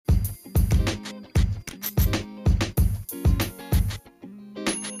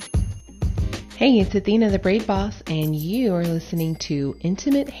Hey, it's Athena the Braid Boss, and you are listening to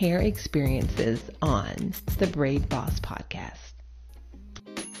Intimate Hair Experiences on the Braid Boss Podcast.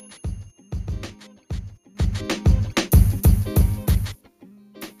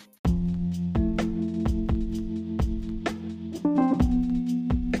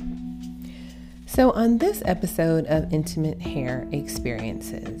 So on this episode of Intimate Hair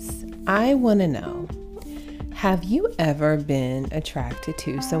Experiences, I want to know, have you ever been attracted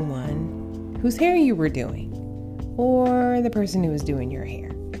to someone whose hair you were doing, or the person who was doing your hair?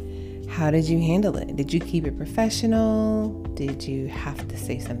 How did you handle it? Did you keep it professional? Did you have to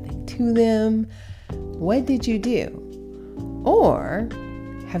say something to them? What did you do? Or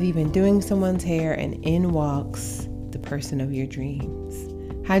have you been doing someone's hair and in walks the person of your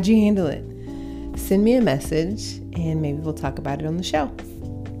dreams? How'd you handle it? Send me a message and maybe we'll talk about it on the show.